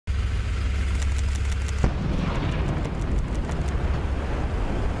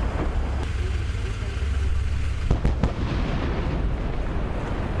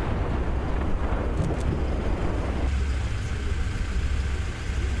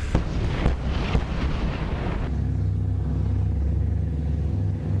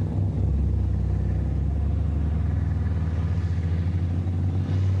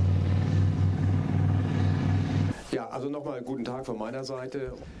guten Tag von meiner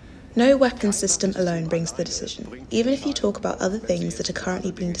Seite. No weapons system alone brings the decision, even if you talk about other things that are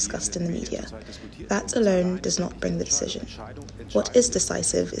currently being discussed in the media. That alone does not bring the decision. What is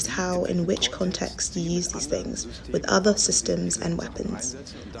decisive is how, in which context you use these things with other systems and weapons,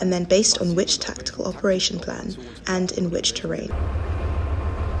 and then based on which tactical operation plan and in which terrain.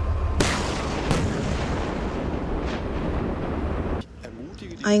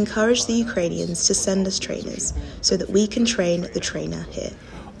 I encourage the Ukrainians to send us trainers so that we can train the trainer here.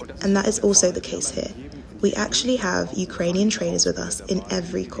 And that is also the case here. We actually have Ukrainian trainers with us in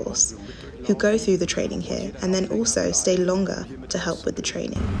every course, who go through the training here and then also stay longer to help with the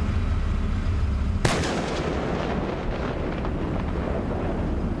training.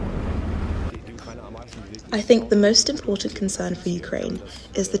 I think the most important concern for Ukraine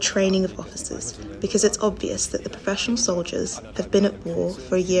is the training of officers, because it's obvious that the professional soldiers have been at war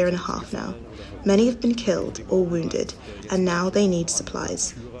for a year and a half now. Many have been killed or wounded, and now they need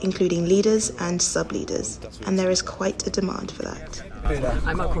supplies, including leaders and sub-leaders, and there is quite a demand for that.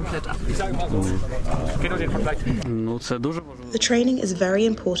 The training is very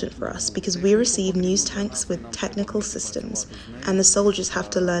important for us because we receive news tanks with technical systems, and the soldiers have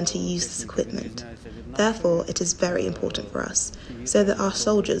to learn to use this equipment. Therefore, it is very important for us, so that our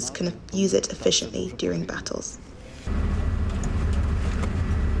soldiers can use it efficiently during battles.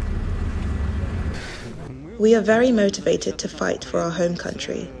 We are very motivated to fight for our home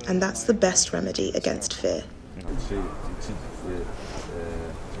country, and that's the best remedy against fear.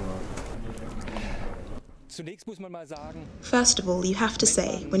 First of all, you have to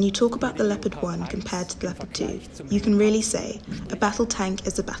say, when you talk about the Leopard 1 compared to the Leopard 2, you can really say, a battle tank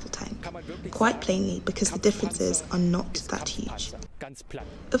is a battle tank, quite plainly because the differences are not that huge.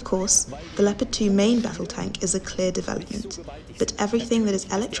 Of course, the Leopard 2 main battle tank is a clear development, but everything that is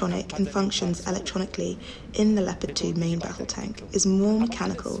electronic and functions electronically in the Leopard 2 main battle tank is more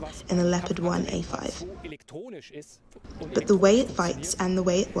mechanical in the Leopard 1 A5. But the way it fights and the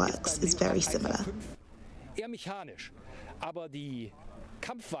way it works is very similar.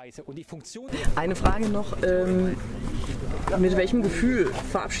 Eine Frage noch, mit welchem Gefühl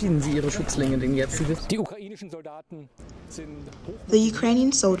verabschieden Sie Ihre Schützlinge denn jetzt? The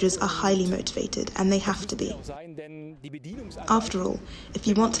Ukrainian soldiers are highly motivated, and they have to be. After all, if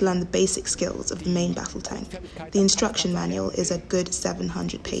you want to learn the basic skills of the main battle tank, the instruction manual is a good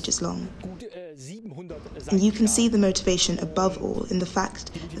 700 pages long. And you can see the motivation above all in the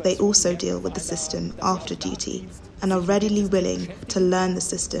fact that they also deal with the system after duty and are readily willing to learn the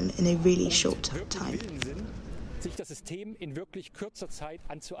system in a really short time.